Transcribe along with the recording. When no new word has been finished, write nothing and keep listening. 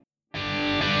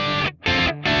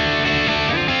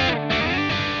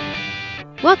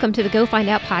Welcome to the Go Find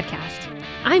Out podcast.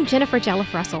 I'm Jennifer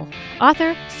Jelliff Russell,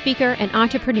 author, speaker, and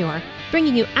entrepreneur,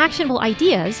 bringing you actionable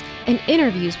ideas and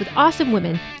interviews with awesome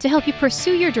women to help you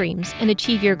pursue your dreams and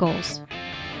achieve your goals.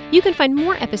 You can find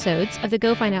more episodes of the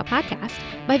Go Find Out podcast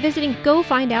by visiting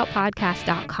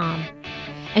gofindoutpodcast.com.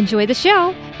 Enjoy the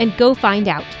show and go find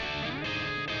out.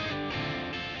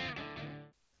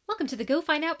 Welcome to the Go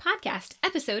Find Out podcast,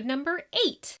 episode number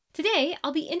 8. Today,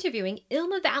 I'll be interviewing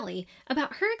Ilma Valley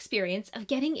about her experience of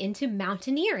getting into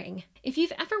mountaineering. If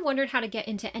you've ever wondered how to get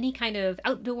into any kind of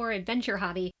outdoor adventure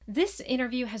hobby, this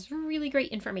interview has really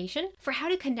great information for how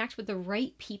to connect with the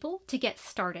right people to get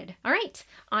started. All right,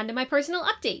 on to my personal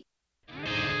update.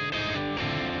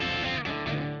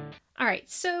 All right,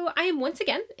 so I am once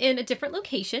again in a different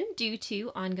location due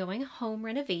to ongoing home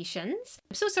renovations.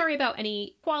 I'm so sorry about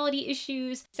any quality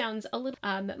issues. Sounds a little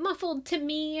muffled to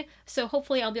me, so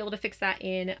hopefully I'll be able to fix that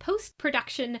in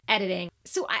post-production editing.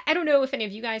 So I don't know if any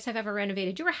of you guys have ever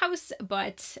renovated your house,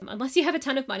 but unless you have a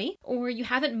ton of money or you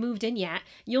haven't moved in yet,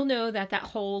 you'll know that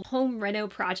whole home reno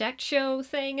project show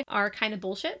thing are kind of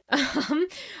bullshit.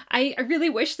 I really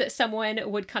wish that someone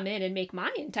would come in and make my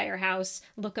entire house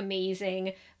look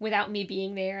amazing without me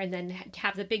being there and then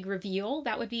have the big reveal.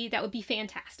 That would be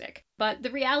fantastic. But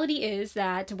the reality is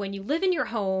that when you live in your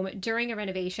home during a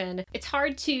renovation, it's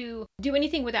hard to do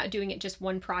anything without doing it just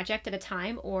one project at a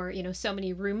time or, so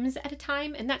many rooms at a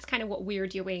time. And that's kind of what we're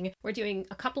doing. We're doing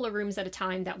a couple of rooms at a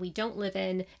time that we don't live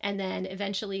in. And then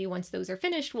eventually, once those are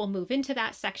finished, we'll move into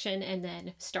that section and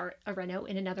then start a reno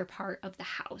in another part of the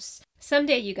house.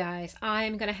 Someday, you guys,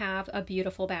 I'm going to have a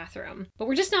beautiful bathroom, but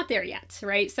we're just not there yet,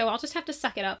 right? So I'll just have to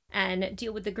suck it up and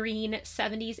deal with the green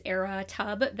 70s era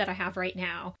tub that I have right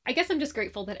now. I guess I'm just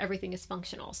grateful that everything is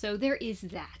functional. So there is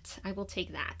that. I will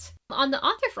take that. On the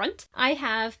author front, I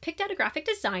have picked out a graphic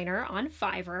designer on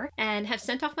Fiverr and have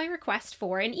sent off my request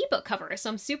for an ebook cover. So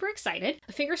I'm super excited.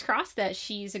 Fingers crossed that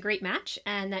she's a great match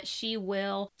and that she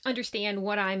will understand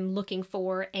what I'm looking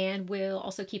for and will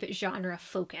also keep it genre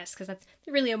focused because that's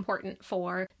really important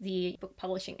for the book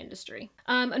publishing industry.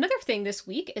 Another thing this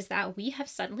week is that we have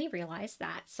suddenly realized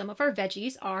that some of our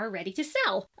veggies are ready to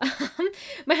sell.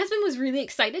 My husband was really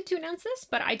excited to announce this,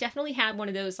 but I definitely had one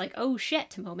of those oh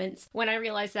shit moments when I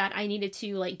realized that I needed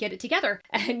to get it together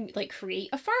and create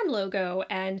a farm logo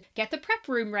and get the prep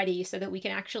room ready so that we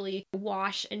can actually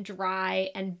wash and dry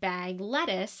and bag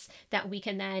lettuce that we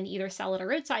can then either sell at a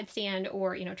roadside stand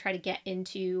or try to get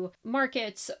into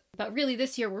markets. But really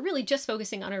this year we're really just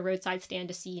focusing on a roadside stand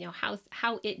to see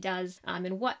how it does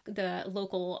and what the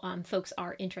local folks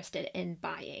are interested in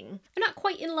buying. I'm not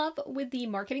quite in love with the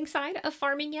marketing side of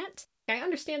farming yet. I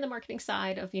understand the marketing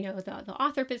side of, the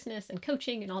author business and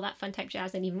coaching and all that fun type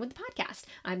jazz. And even with the podcast,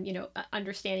 I'm,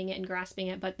 understanding it and grasping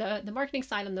it. But the marketing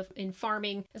side in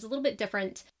farming is a little bit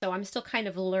different. So I'm still kind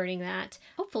of learning that.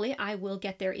 Hopefully I will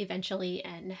get there eventually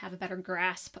and have a better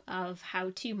grasp of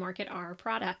how to market our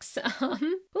products.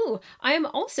 I am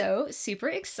also super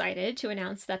excited to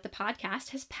announce that the podcast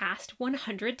has passed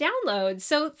 100 downloads.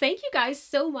 So thank you guys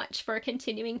so much for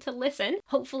continuing to listen.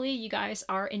 Hopefully you guys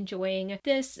are enjoying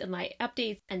this and my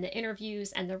updates and the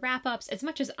interviews and the wrap-ups as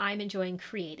much as I'm enjoying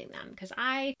creating them because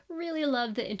I really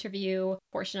love the interview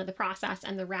portion of the process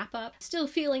and the wrap-up. Still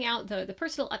feeling out the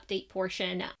personal update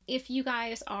portion. If you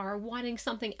guys are wanting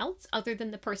something else other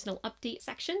than the personal update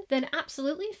section, then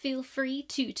absolutely feel free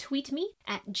to tweet me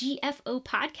at GFO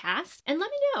Podcast and let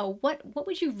me know what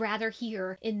would you rather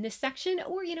hear in this section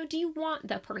or, do you want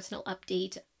the personal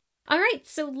update? All right,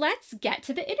 so let's get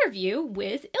to the interview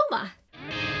with Ilma.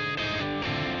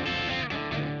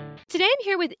 Today I'm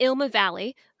here with Ilma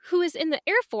Valley, who is in the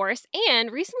Air Force and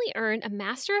recently earned a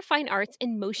Master of Fine Arts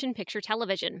in Motion Picture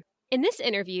Television. In this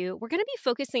interview, we're going to be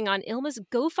focusing on Ilma's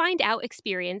Go Find Out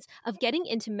experience of getting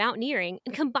into mountaineering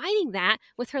and combining that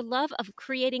with her love of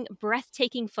creating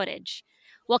breathtaking footage.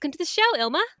 Welcome to the show,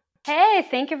 Ilma. Hey,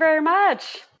 thank you very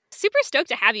much. Super stoked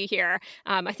to have you here.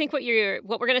 I think what we're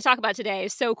going to talk about today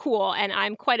is so cool, and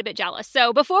I'm quite a bit jealous.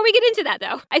 So before we get into that,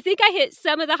 though, I think I hit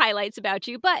some of the highlights about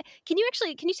you, but can you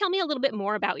tell me a little bit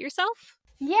more about yourself?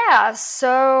 Yeah,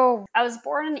 so I was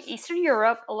born in Eastern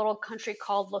Europe, a little country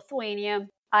called Lithuania.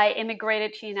 I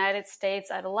immigrated to the United States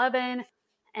at 11.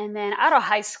 And then out of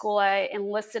high school, I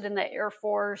enlisted in the Air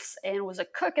Force and was a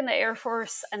cook in the Air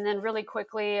Force. And then really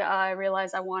quickly, I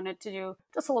realized I wanted to do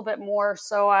just a little bit more.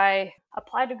 So I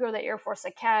applied to go to the Air Force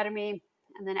Academy.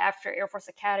 And then after Air Force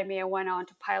Academy, I went on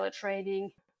to pilot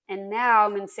training. And now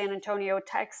I'm in San Antonio,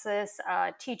 Texas,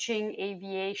 teaching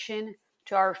aviation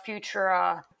to our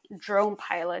future drone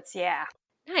pilots. Yeah.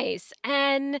 Nice.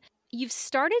 And you've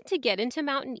started to get into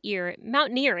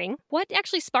mountaineering. What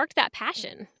actually sparked that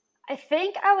passion? I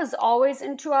think I was always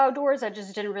into outdoors. I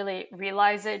just didn't really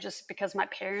realize it just because my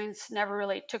parents never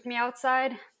really took me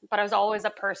outside. But I was always a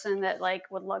person that like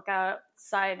would look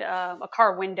outside a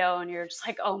car window and you're just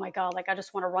like, oh my God, like I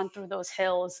just want to run through those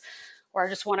hills or I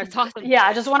just want That's to, awesome. yeah,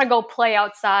 I just want to go play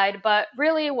outside. But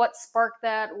really what sparked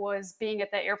that was being at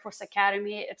the Air Force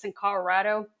Academy. It's in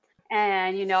Colorado.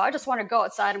 And, I just want to go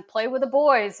outside and play with the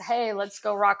boys. Hey, let's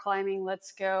go rock climbing.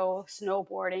 Let's go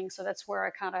snowboarding. So that's where I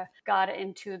kind of got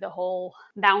into the whole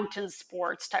mountain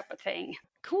sports type of thing.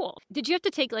 Cool. Did you have to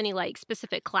take any like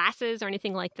specific classes or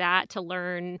anything like that to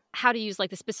learn how to use like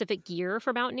the specific gear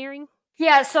for mountaineering?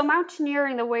 Yeah, so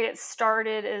mountaineering, the way it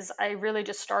started is I really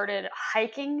just started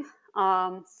hiking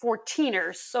for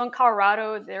teeners. So in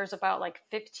Colorado, there's about like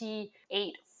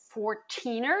 58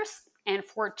 14ers, and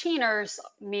 14ers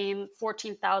mean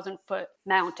 14,000 foot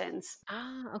mountains.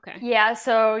 Ah, okay. Yeah,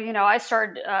 so I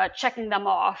started checking them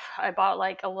off. I bought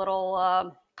like a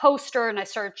little poster, and I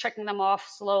started checking them off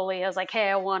slowly. I was like, hey,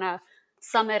 I want to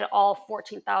summit all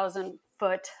 14,000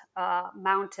 foot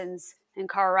mountains in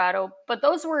Colorado. But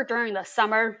those were during the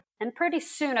summer, and pretty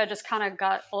soon I just kind of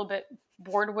got a little bit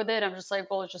bored with it. I'm just like,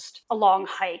 well, it's just a long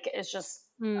hike. It's just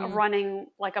running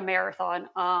like a marathon.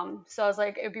 So I was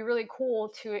like, it'd be really cool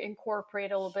to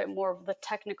incorporate a little bit more of the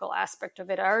technical aspect of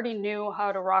it. I already knew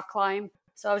how to rock climb.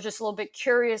 So I was just a little bit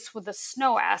curious with the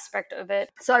snow aspect of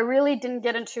it. So I really didn't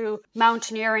get into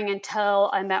mountaineering until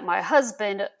I met my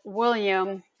husband,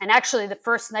 William. And actually the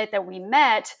first night that we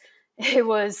met, it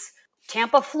was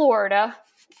Tampa, Florida.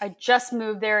 I just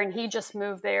moved there and he just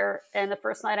moved there. And the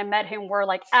first night I met him, we're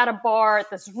like at a bar, at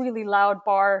this really loud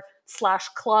bar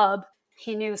 / club.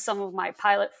 He knew some of my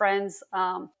pilot friends.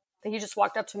 But he just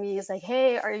walked up to me. He's like,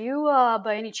 hey, are you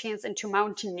by any chance into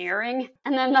mountaineering?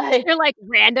 And then like, You're like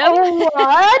random. oh,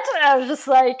 what? I was just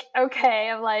like,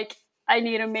 okay. I'm like, I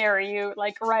need to marry you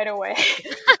like right away.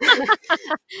 You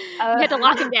had to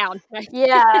lock him down. Right?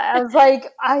 Yeah, I was like,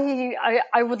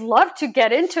 I would love to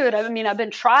get into it. I mean, I've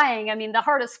been trying. I mean, the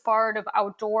hardest part of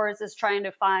outdoors is trying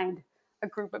to find a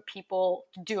group of people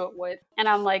to do it with. And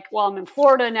I'm like, well, I'm in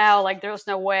Florida now. Like, there's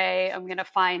no way I'm going to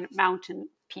find mountain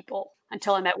people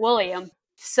until I met William.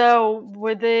 So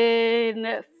within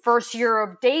the first year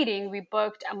of dating, we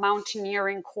booked a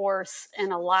mountaineering course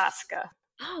in Alaska.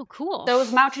 Oh, cool. So it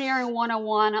was Mountaineering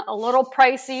 101, a little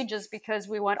pricey just because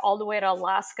we went all the way to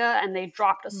Alaska and they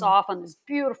dropped us off on this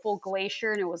beautiful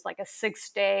glacier. And it was like a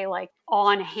 6-day, like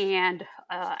on hand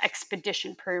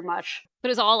expedition pretty much. But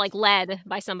it was all like led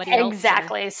by somebody else.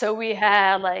 Exactly. So we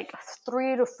had like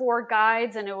 3 to 4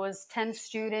 guides and it was 10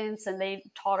 students and they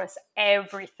taught us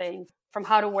everything from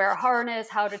how to wear a harness,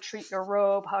 how to treat your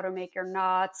rope, how to make your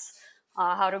knots,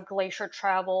 how to glacier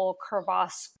travel,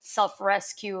 crevasse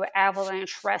self-rescue,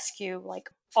 avalanche rescue, like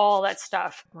all that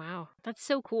stuff. Wow, that's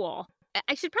so cool.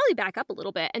 I should probably back up a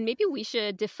little bit and maybe we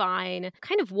should define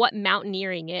kind of what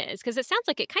mountaineering is because it sounds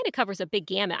like it kind of covers a big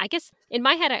gamut. I guess in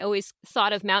my head, I always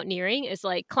thought of mountaineering as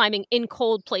like climbing in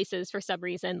cold places for some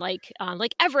reason, like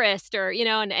Everest or,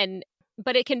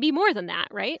 but it can be more than that,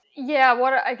 right? Yeah,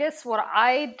 what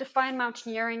I define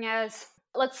mountaineering as,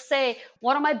 let's say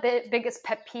one of my biggest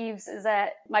pet peeves is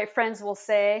that my friends will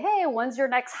say, hey, when's your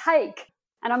next hike?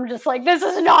 And I'm just like, this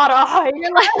is not a hike.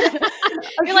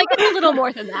 You're like, it's a little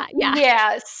more than that. Yeah.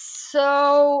 Yeah.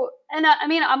 So, and I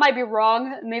mean, I might be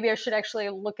wrong. Maybe I should actually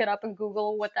look it up and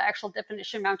Google what the actual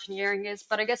definition of mountaineering is.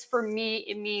 But I guess for me,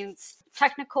 it means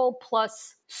technical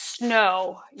plus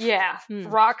snow. Yeah.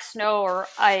 Rock, snow, or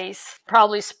ice,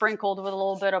 probably sprinkled with a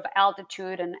little bit of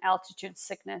altitude and altitude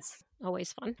sickness.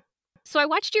 Always fun. So I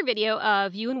watched your video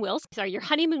of you and Will's, your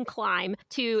honeymoon climb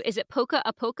to, is it Poca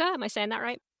a Poca? Am I saying that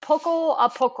right? Poco a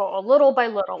poco, little by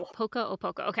little. Poca o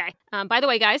Poco. Okay. By the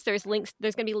way, guys, there's going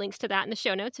to be links to that in the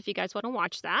show notes if you guys want to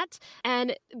watch that.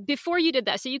 And before you did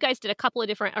that, so you guys did a couple of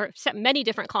different, or many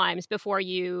different climbs before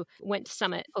you went to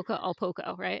summit Poca o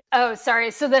Poco, right? Oh,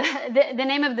 sorry. So the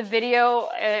name of the video,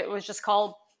 it was just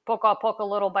called Poco a Poco,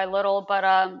 little by little, but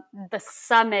the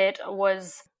summit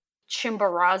was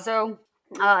Chimborazo.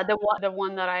 The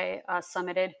one that I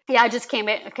summited. Yeah, I just came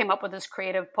up with this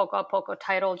creative Poco a Poco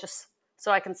title just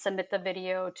so I can submit the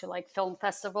video to like film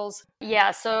festivals.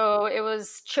 Yeah, so it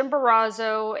was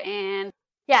Chimborazo, and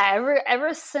yeah,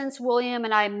 ever since William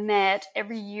and I met,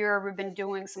 every year we've been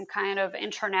doing some kind of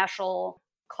international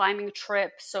climbing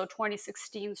trip. So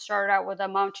 2016 started out with a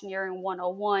Mountaineering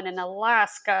 101 in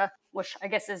Alaska, which I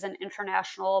guess isn't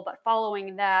international, but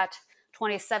following that,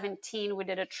 2017, we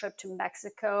did a trip to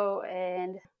Mexico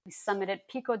and we summited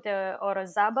Pico de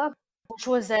Orizaba, which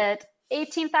was at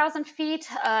 18,000 feet.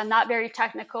 Not very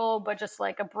technical, but just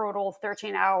like a brutal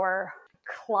 13-hour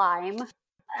climb.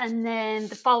 And then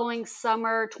the following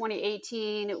summer,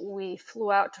 2018, we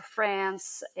flew out to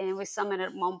France and we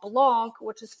summited Mont Blanc,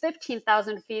 which is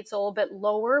 15,000 feet, so a little bit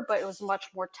lower, but it was much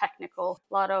more technical.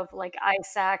 A lot of like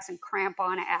ice axe and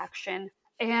crampon action.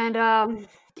 And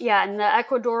yeah, and the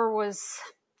Ecuador was,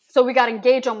 so we got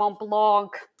engaged on Mont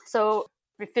Blanc. So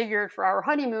we figured for our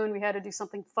honeymoon, we had to do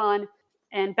something fun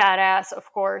and badass,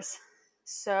 of course.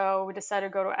 So we decided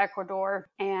to go to Ecuador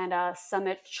and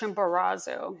summit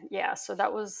Chimborazo. Yeah, so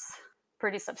that was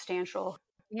pretty substantial.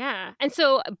 Yeah. And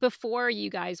so before you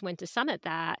guys went to summit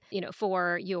that,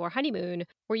 for your honeymoon,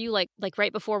 were you like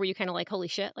right before were you kind of like, holy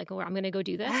shit, like, oh, I'm going to go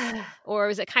do this? Or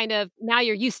was it kind of now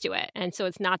you're used to it and so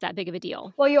it's not that big of a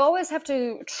deal? Well, you always have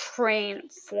to train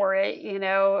for it,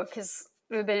 because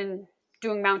we've been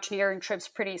doing mountaineering trips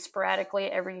pretty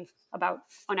sporadically about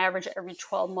on average every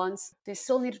 12 months. They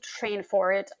still need to train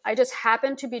for it. I just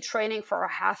happened to be training for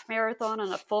a half marathon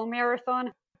and a full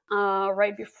marathon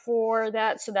right before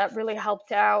that. So that really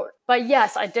helped out. But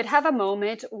yes, I did have a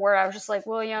moment where I was just like,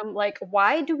 William, like,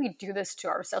 why do we do this to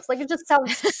ourselves? Like, it just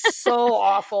sounds so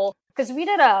awful. Because we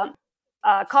did a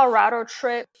Colorado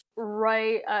trip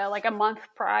right like a month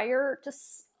prior to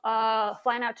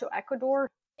flying out to Ecuador.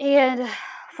 And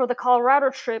for the Colorado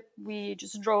trip, we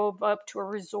just drove up to a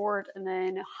resort and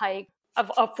then hiked a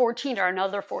 14er,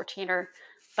 another 14er.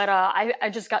 But I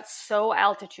just got so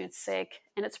altitude sick.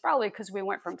 And it's probably because we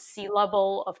went from sea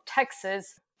level of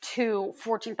Texas to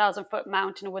 14,000 foot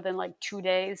mountain within like 2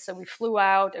 days. So we flew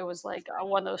out. It was like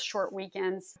one of those short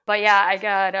weekends. But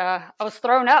yeah, I was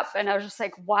thrown up and I was just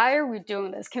like, why are we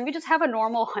doing this? Can we just have a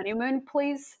normal honeymoon,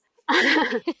 please?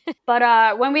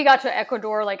 But when we got to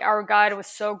Ecuador, like our guide was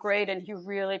so great and he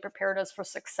really prepared us for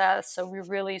success. So we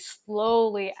really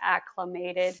slowly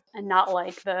acclimated and not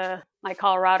like my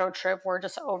Colorado trip where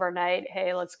just overnight,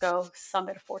 hey, let's go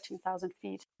summit 14,000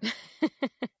 feet.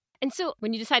 And so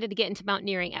when you decided to get into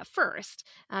mountaineering at first,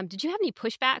 did you have any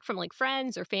pushback from like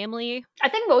friends or family? I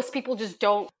think most people just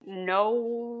don't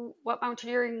know what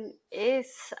mountaineering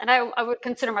is. And I would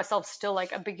consider myself still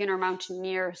like a beginner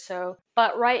mountaineer. So,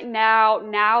 but right now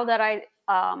that I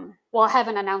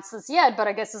haven't announced this yet, but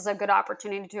I guess it's a good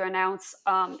opportunity to announce.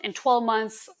 In 12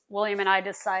 months, William and I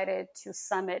decided to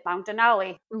summit Mount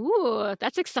Denali. Ooh,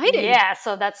 that's exciting. Yeah,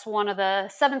 so that's one of the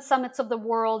 7 summits of the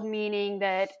world, meaning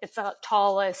that it's the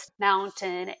tallest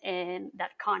mountain in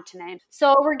that continent.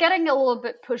 So we're getting a little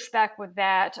bit pushback with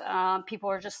that. People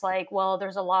are just like, well,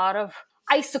 there's a lot of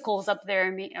icicles up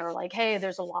there, or like, hey,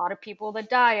 there's a lot of people that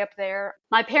die up there.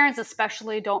 My parents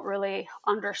especially don't really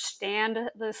understand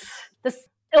this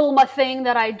Ilma thing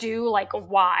that I do. Like,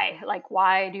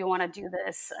 why do you want to do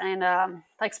this? And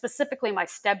like specifically my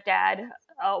stepdad,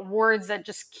 words that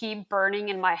just keep burning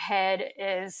in my head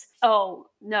is, oh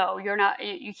no,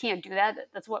 you can't do that.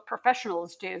 That's what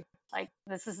professionals do. Like,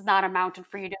 this is not a mountain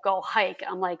for you to go hike.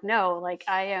 I'm like, no, like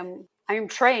I am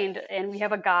trained and we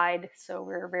have a guide. So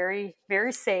we're very,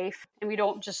 very safe. And we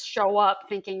don't just show up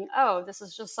thinking, oh, this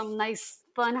is just some nice,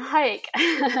 fun hike.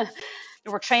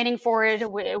 We're training for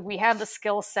it. We have the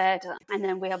skill set. And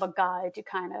then we have a guide to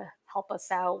kind of help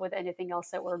us out with anything else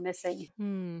that we're missing.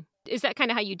 Is that kind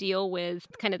of how you deal with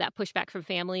kind of that pushback from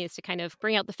family, is to kind of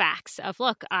bring out the facts of,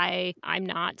 look, I'm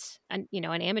not an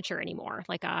amateur anymore.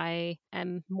 Like, I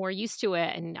am more used to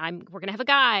it and we're going to have a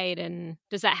guide. And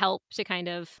does that help to kind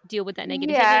of deal with that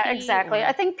negativity? Yeah, exactly. Or?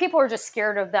 I think people are just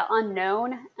scared of the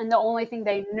unknown. And the only thing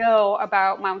they know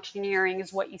about mountaineering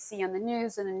is what you see on the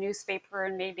news and the newspaper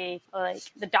and maybe like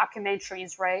the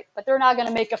documentaries, right? But they're not going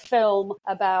to make a film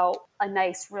about a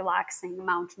nice, relaxing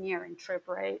mountaineering trip,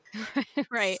 right?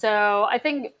 Right. So I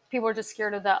think people are just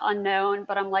scared of the unknown,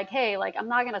 but I'm like, hey, like, I'm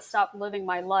not going to stop living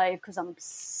my life because I'm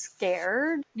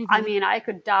scared. Mm-hmm. I mean, I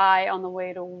could die on the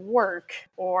way to work,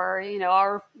 or,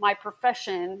 my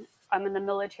profession, I'm in the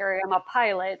military, I'm a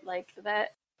pilot, like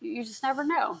that. You just never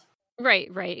know.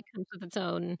 Right. It comes with its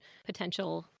own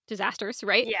potential disasters,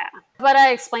 right? Yeah. But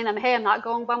I explain them, hey, I'm not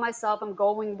going by myself. I'm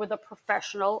going with a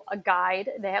professional, a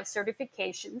guide. They have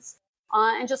certifications.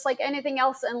 And just like anything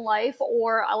else in life,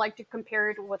 or I like to compare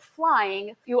it with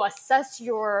flying, you assess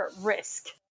your risk.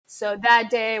 So that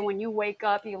day when you wake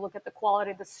up, you look at the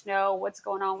quality of the snow, what's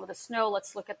going on with the snow,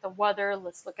 let's look at the weather,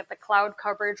 let's look at the cloud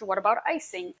coverage, what about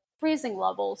icing, freezing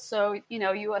levels. So,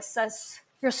 you assess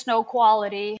your snow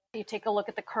quality, you take a look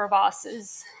at the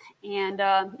crevasses, and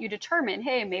you determine,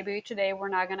 hey, maybe today we're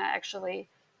not going to actually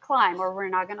climb, or we're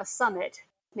not going to summit.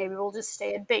 Maybe we'll just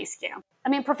stay at base camp. I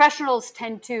mean, professionals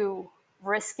tend to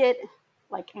risk it,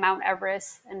 like Mount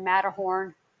Everest and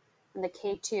Matterhorn and the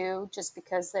K2, just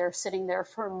because they're sitting there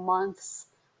for months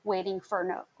waiting for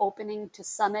an opening to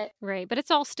summit. Right. But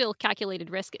it's all still calculated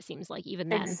risk, it seems like, even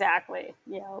then. Exactly.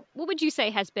 Yeah. What would you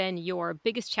say has been your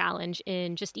biggest challenge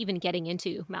in just even getting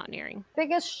into mountaineering?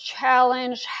 Biggest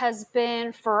challenge has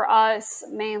been for us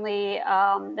mainly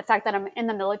the fact that I'm in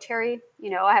the military.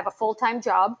 I have a full-time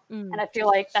job, and Mm. I feel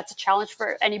like that's a challenge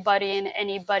for anybody, and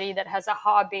anybody that has a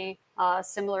hobby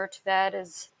similar to that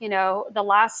is, the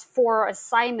last 4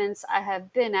 assignments I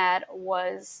have been at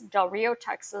was Del Rio,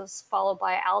 Texas, followed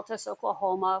by Altus,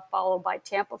 Oklahoma, followed by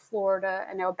Tampa, Florida,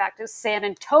 and now back to San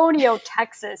Antonio,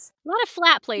 Texas. A lot of flat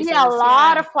Yeah, a places.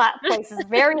 lot of flat places,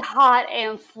 very hot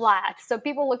and flat. So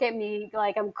people look at me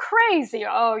like I'm crazy.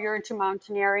 Oh, you're into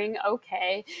mountaineering.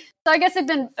 Okay. So I guess it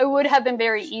would have been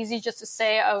very easy just to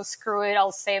say, oh, screw it.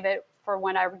 I'll save it for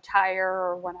when I retire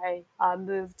or when I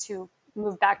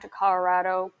move back to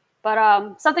Colorado.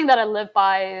 But something that I live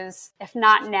by is if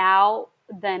not now,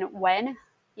 then when?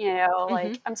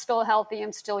 Mm-hmm. I'm still healthy,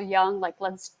 I'm still young, like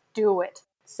let's do it.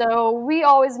 So we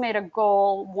always made a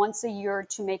goal once a year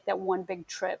to make that one big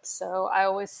trip. So I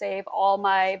always save all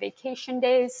my vacation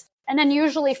days. And then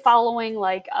usually following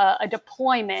like a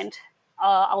deployment,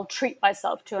 I'll treat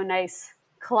myself to a nice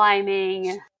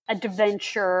climbing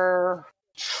adventure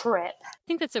trip. I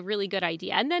think that's a really good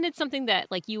idea. And then it's something that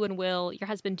like you and Will, your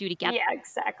husband, do together. Yeah,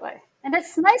 exactly. And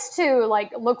it's nice to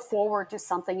like look forward to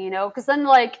something, because then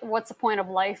like, what's the point of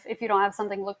life if you don't have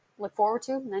something look forward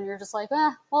to? And then you're just like,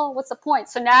 well, what's the point?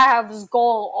 So now I have this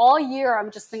goal all year.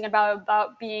 I'm just thinking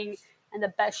about being in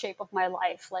the best shape of my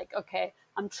life. Like, okay,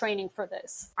 I'm training for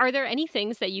this. Are there any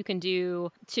things that you can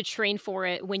do to train for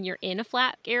it when you're in a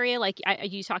flat area? Like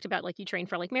you talked about, like you train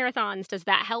for like marathons. Does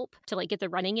that help to like get the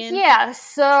running in? Yeah,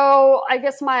 so I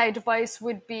guess my advice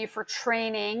would be for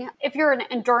training. If you're an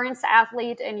endurance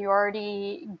athlete and you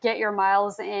already get your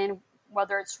miles in,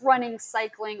 whether it's running,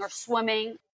 cycling, or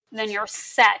swimming, then you're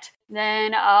set.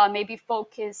 Then maybe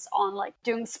focus on like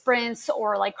doing sprints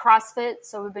or like CrossFit.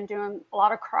 So we've been doing a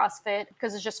lot of CrossFit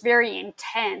because it's just very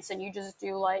intense and you just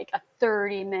do like a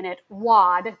 30-minute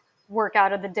WOD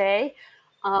workout of the day.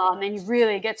 And it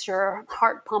really gets your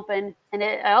heart pumping. And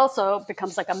it also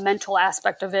becomes like a mental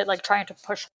aspect of it, like trying to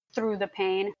push through the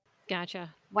pain.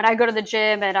 Gotcha. When I go to the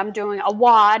gym and I'm doing a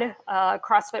WOD,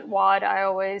 CrossFit WOD, I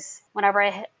always, whenever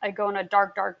I go in a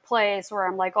dark place where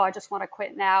I'm like, oh, I just want to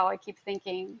quit now, I keep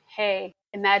thinking, hey,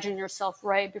 imagine yourself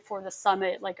right before the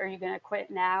summit. Like, are you going to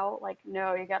quit now? Like,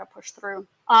 no, you got to push through.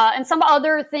 And some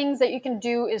other things that you can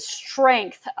do is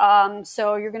strength.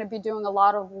 So you're going to be doing a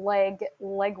lot of leg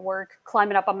work,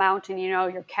 climbing up a mountain,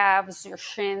 your calves, your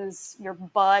shins, your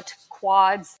butt,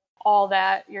 quads, all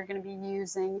that you're going to be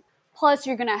using. Plus,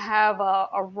 you're going to have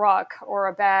a ruck or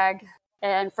a bag.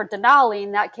 And for Denali,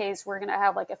 in that case, we're going to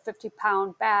have like a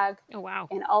 50-pound bag. Oh, wow.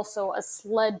 And also a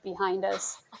sled behind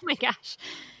us. Oh, my gosh.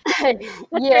 Yeah.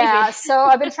 Crazy. So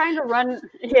I've been trying to run.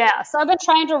 Yeah. So I've been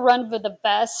trying to run with the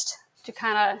vest to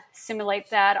kind of simulate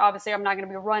that. Obviously, I'm not going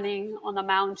to be running on the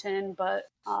mountain,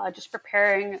 but just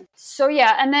preparing. So,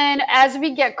 yeah. And then as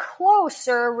we get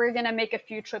closer, we're going to make a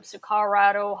few trips to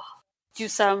Colorado, do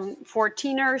some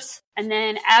 14ers. And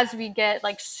then as we get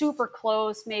like super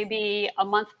close, maybe a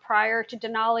month prior to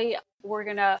Denali, we're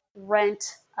going to rent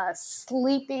a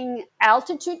sleeping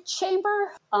altitude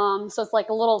chamber. So it's like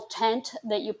a little tent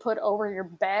that you put over your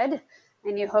bed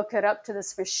and you hook it up to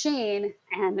this machine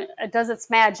and it does its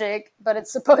magic, but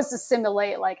it's supposed to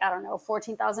simulate like, I don't know,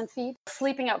 14,000 feet.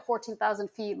 Sleeping at 14,000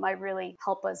 feet might really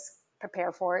help us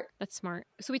prepare for it. That's smart.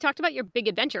 So we talked about your big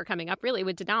adventure coming up really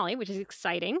with Denali, which is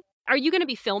exciting. Are you going to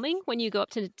be filming when you go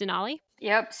up to Denali?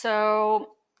 Yep. So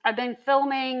I've been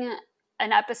filming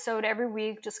an episode every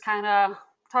week, just kind of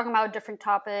talking about different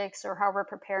topics or how we're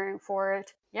preparing for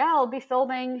it. Yeah, I'll be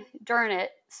filming during it.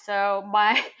 So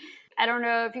I don't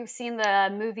know if you've seen the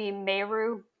movie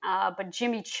Meru, but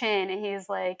Jimmy Chin, he's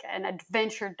like an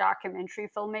adventure documentary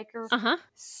filmmaker. Uh-huh.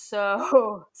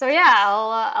 So yeah,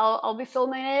 I'll be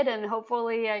filming it, and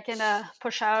hopefully I can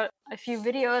push out a few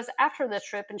videos after the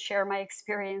trip and share my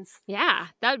experience. Yeah,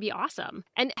 that would be awesome.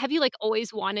 And have you like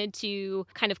always wanted to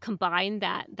kind of combine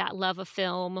that love of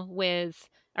film with,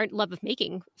 or love of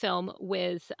making film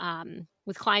with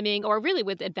climbing or really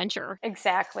with adventure?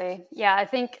 Exactly. Yeah, I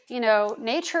think,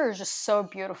 nature is just so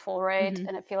beautiful, right? Mm-hmm.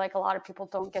 And I feel like a lot of people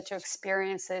don't get to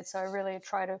experience it. So I really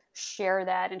try to share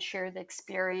that and share the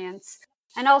experience.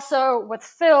 And also with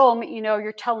film,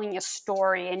 you're telling a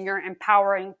story and you're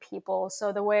empowering people.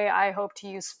 So the way I hope to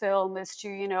use film is to,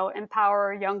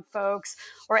 empower young folks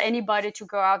or anybody to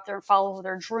go out there and follow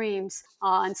their dreams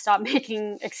and stop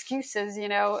making excuses,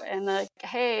 and like,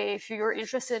 hey, if you're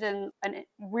interested in a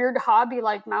weird hobby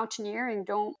like mountaineering,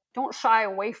 don't don't shy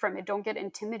away from it. Don't get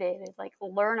intimidated. Like,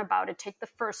 learn about it. Take the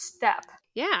first step.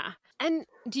 Yeah. And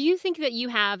do you think that you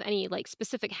have any like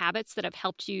specific habits that have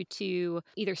helped you to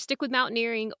either stick with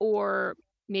mountaineering or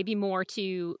maybe more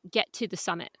to get to the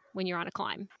summit when you're on a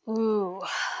climb? Ooh,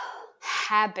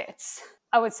 habits.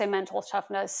 I would say mental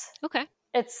toughness. Okay.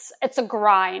 It's a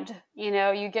grind.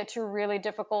 You get to a really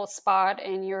difficult spot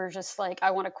and you're just like,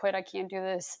 I want to quit. I can't do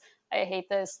this. I hate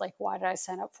this. Like, why did I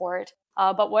sign up for it?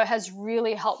 But what has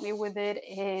really helped me with it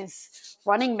is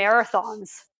running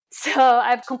marathons. So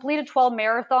I've completed 12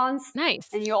 marathons. Nice.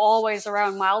 And you always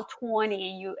around mile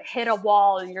 20, you hit a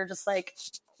wall and you're just like,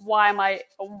 why?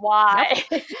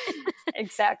 Yep.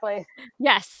 Exactly.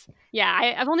 Yes.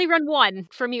 Yeah. I've only run one.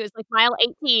 For me, it was like mile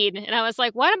 18. And I was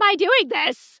like, what am I doing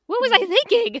this? What was I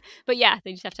thinking? But yeah,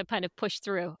 they just have to kind of push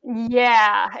through.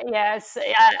 Yeah. Yes.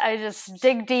 I just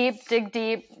dig deep.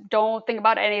 Don't think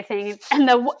about anything.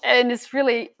 And it's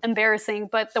really embarrassing.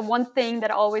 But the one thing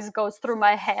that always goes through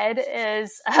my head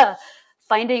is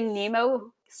Finding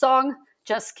Nemo song.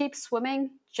 Just keep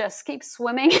swimming. Just keep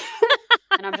swimming.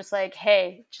 And I'm just like,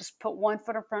 hey, just put one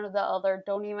foot in front of the other.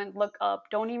 Don't even look up.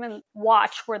 Don't even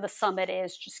watch where the summit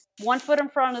is. Just one foot in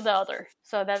front of the other.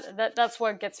 So that's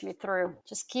what gets me through.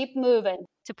 Just keep moving.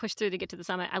 To push through to get to the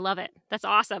summit. I love it. That's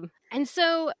awesome. And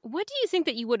so what do you think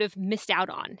that you would have missed out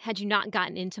on had you not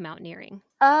gotten into mountaineering?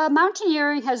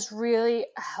 Mountaineering has really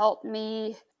helped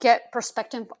me get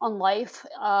perspective on life.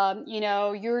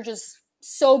 You're just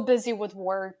so busy with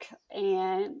work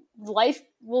and life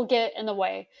will get in the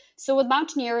way. So with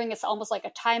mountaineering, it's almost like a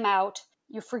timeout.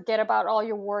 You forget about all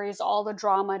your worries, all the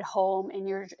drama at home, and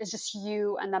it's just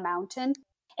you and the mountain.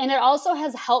 And it also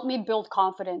has helped me build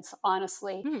confidence,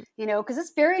 honestly, because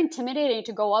it's very intimidating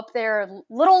to go up there,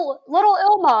 little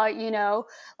Ilma,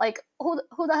 like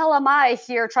who the hell am I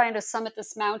here trying to summit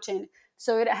this mountain?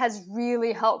 So it has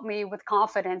really helped me with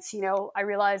confidence. I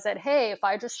realize that, hey, if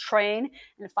I just train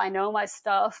and if I know my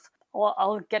stuff, well,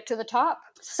 I'll get to the top.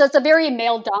 So it's a very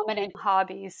male-dominant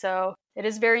hobby. So it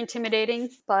is very intimidating,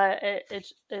 but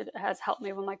it has helped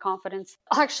me with my confidence.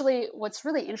 Actually, what's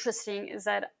really interesting is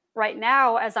that right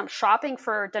now, as I'm shopping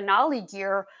for Denali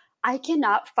gear, I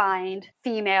cannot find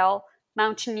female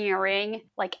mountaineering,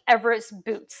 like Everest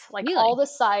boots. Like Really? All the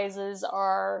sizes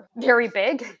are very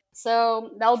big.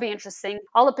 So that'll be interesting.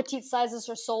 All the petite sizes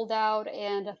are sold out.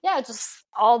 And yeah, just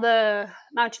all the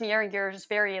mountaineering gear is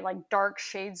very like dark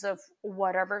shades of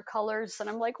whatever colors. And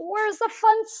I'm like, where's the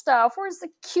fun stuff? Where's the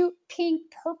cute pink,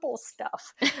 purple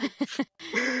stuff?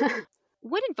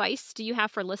 What advice do you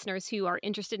have for listeners who are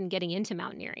interested in getting into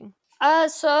mountaineering?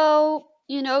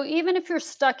 Even if you're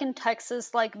stuck in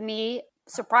Texas like me,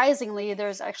 surprisingly,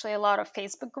 there's actually a lot of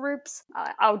Facebook groups,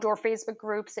 outdoor Facebook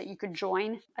groups that you could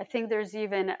join. I think there's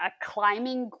even a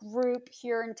climbing group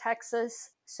here in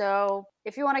Texas. So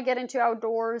if you want to get into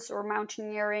outdoors or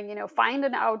mountaineering, find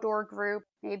an outdoor group,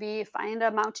 maybe find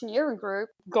a mountaineering group,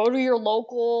 go to your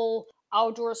local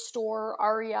outdoor store,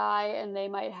 REI, and they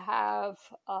might have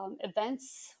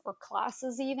events or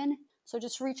classes even. So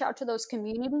just reach out to those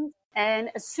communities. And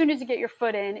as soon as you get your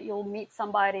foot in, you'll meet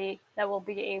somebody that will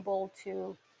be able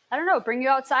to, bring you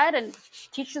outside and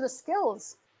teach you the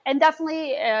skills. And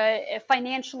definitely, if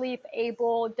financially if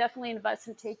able, definitely invest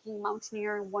in taking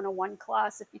Mountaineering 101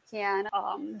 class if you can.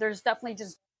 There's definitely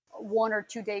just 1 or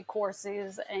 2 day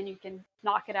courses and you can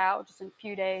knock it out just in a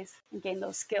few days and gain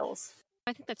those skills.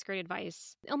 I think that's great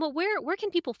advice. Ilma, where can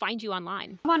people find you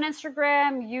online? I'm on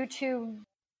Instagram, YouTube,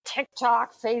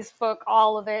 TikTok, Facebook,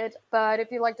 all of it. But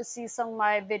if you'd like to see some of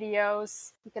my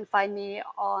videos, you can find me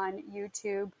on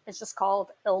YouTube. It's just called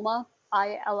Ilma,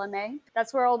 ILMA.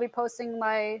 That's where I'll be posting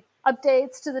my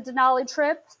updates to the Denali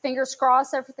trip. Fingers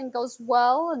crossed everything goes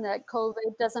well and that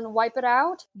COVID doesn't wipe it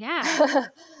out. Yeah.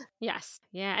 Yes.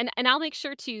 Yeah. And I'll make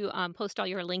sure to post all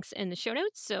your links in the show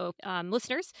notes so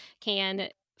listeners can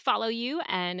follow you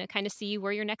and kind of see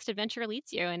where your next adventure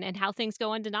leads you and how things go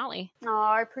on Denali. Oh,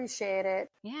 I appreciate it.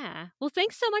 Yeah. Well,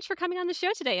 thanks so much for coming on the show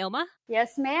today, Ilma.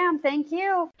 Yes, ma'am. Thank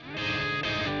you.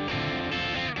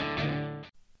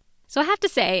 So I have to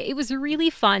say, it was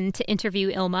really fun to interview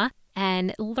Ilma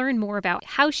and learn more about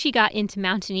how she got into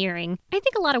mountaineering. I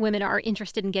think a lot of women are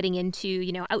interested in getting into,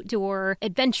 outdoor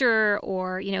adventure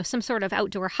or, some sort of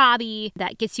outdoor hobby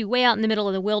that gets you way out in the middle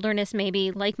of the wilderness,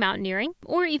 maybe like mountaineering,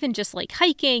 or even just like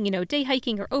hiking, day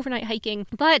hiking or overnight hiking.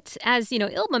 But as,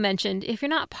 Ilma mentioned, if you're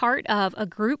not part of a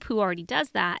group who already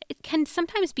does that, it can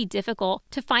sometimes be difficult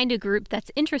to find a group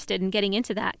that's interested in getting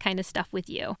into that kind of stuff with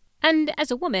you. And as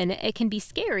a woman, it can be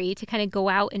scary to kind of go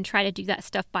out and try to do that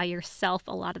stuff by yourself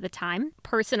a lot of the time.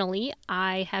 Personally,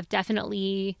 I have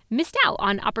definitely missed out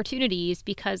on opportunities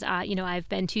because, I've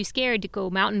been too scared to go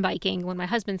mountain biking when my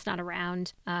husband's not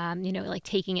around, like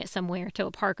taking it somewhere to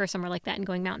a park or somewhere like that and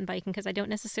going mountain biking because I don't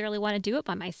necessarily want to do it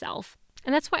by myself.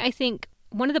 And that's why I think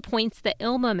one of the points that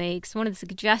Ilma makes, one of the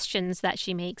suggestions that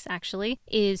she makes actually,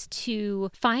 is to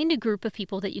find a group of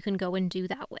people that you can go and do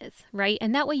that with, right?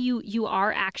 And that way you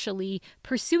are actually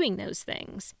pursuing those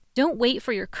things. Don't wait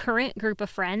for your current group of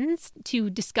friends to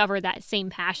discover that same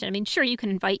passion. I mean, sure, you can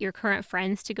invite your current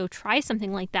friends to go try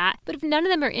something like that, but if none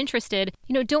of them are interested,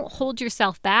 don't hold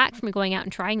yourself back from going out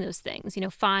and trying those things.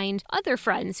 Find other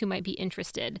friends who might be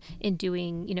interested in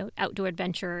doing, outdoor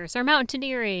adventures or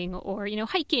mountaineering or,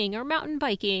 hiking or mountain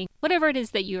biking, whatever it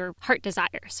is that your heart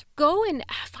desires. Go and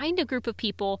find a group of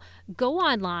people, go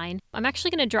online. I'm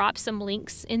actually going to drop some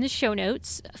links in the show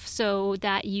notes so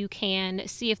that you can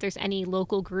see if there's any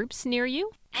local groups near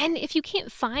you. And if you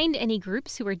can't find any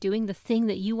groups who are doing the thing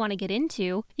that you want to get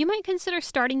into, you might consider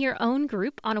starting your own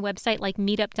group on a website like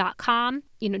meetup.com.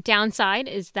 Downside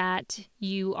is that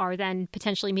you are then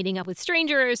potentially meeting up with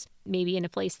strangers, maybe in a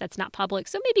place that's not public.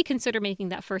 So maybe consider making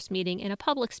that first meeting in a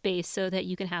public space so that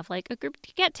you can have like a group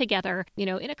get together, in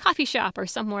a coffee shop or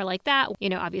somewhere like that.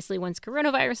 Obviously once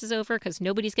coronavirus is over, because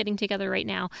nobody's getting together right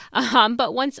now.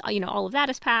 But once, all of that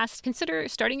is passed, consider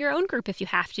starting your own group if you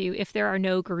have to, if there are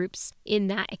no groups in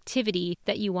that activity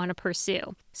that you want to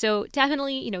pursue. So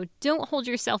definitely, don't hold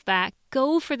yourself back.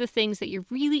 Go for the things that you're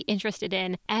really interested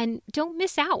in and don't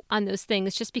miss out on those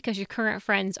things just because your current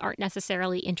friends aren't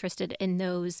necessarily interested in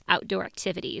those outdoor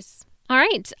activities. All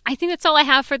right, I think that's all I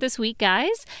have for this week,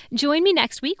 guys. Join me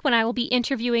next week when I will be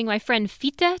interviewing my friend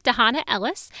Fita Dahana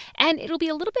Ellis, and it'll be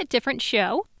a little bit different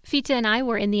show. Fita and I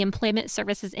were in the employment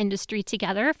services industry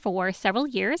together for several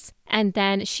years, and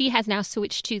then she has now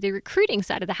switched to the recruiting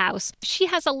side of the house. She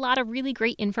has a lot of really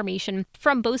great information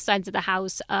from both sides of the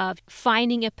house of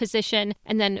finding a position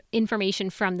and then information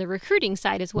from the recruiting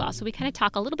side as well. So we kind of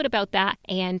talk a little bit about that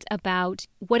and about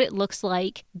what it looks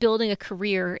like building a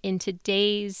career in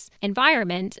today's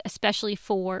environment, especially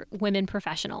for women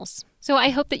professionals. So I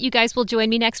hope that you guys will join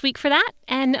me next week for that.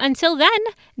 And until then,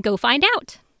 go find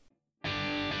out.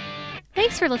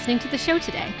 Thanks for listening to the show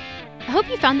today. I hope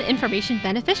you found the information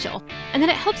beneficial and that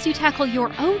it helps you tackle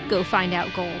your own Go Find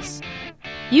Out goals.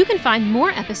 You can find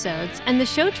more episodes and the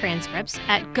show transcripts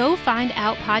at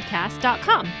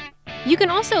gofindoutpodcast.com. You can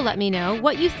also let me know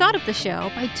what you thought of the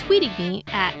show by tweeting me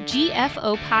at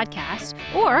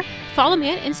GFOpodcast or follow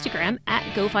me on Instagram at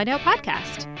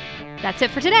GoFindOutPodcast. That's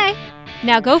it for today.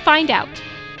 Now go find out.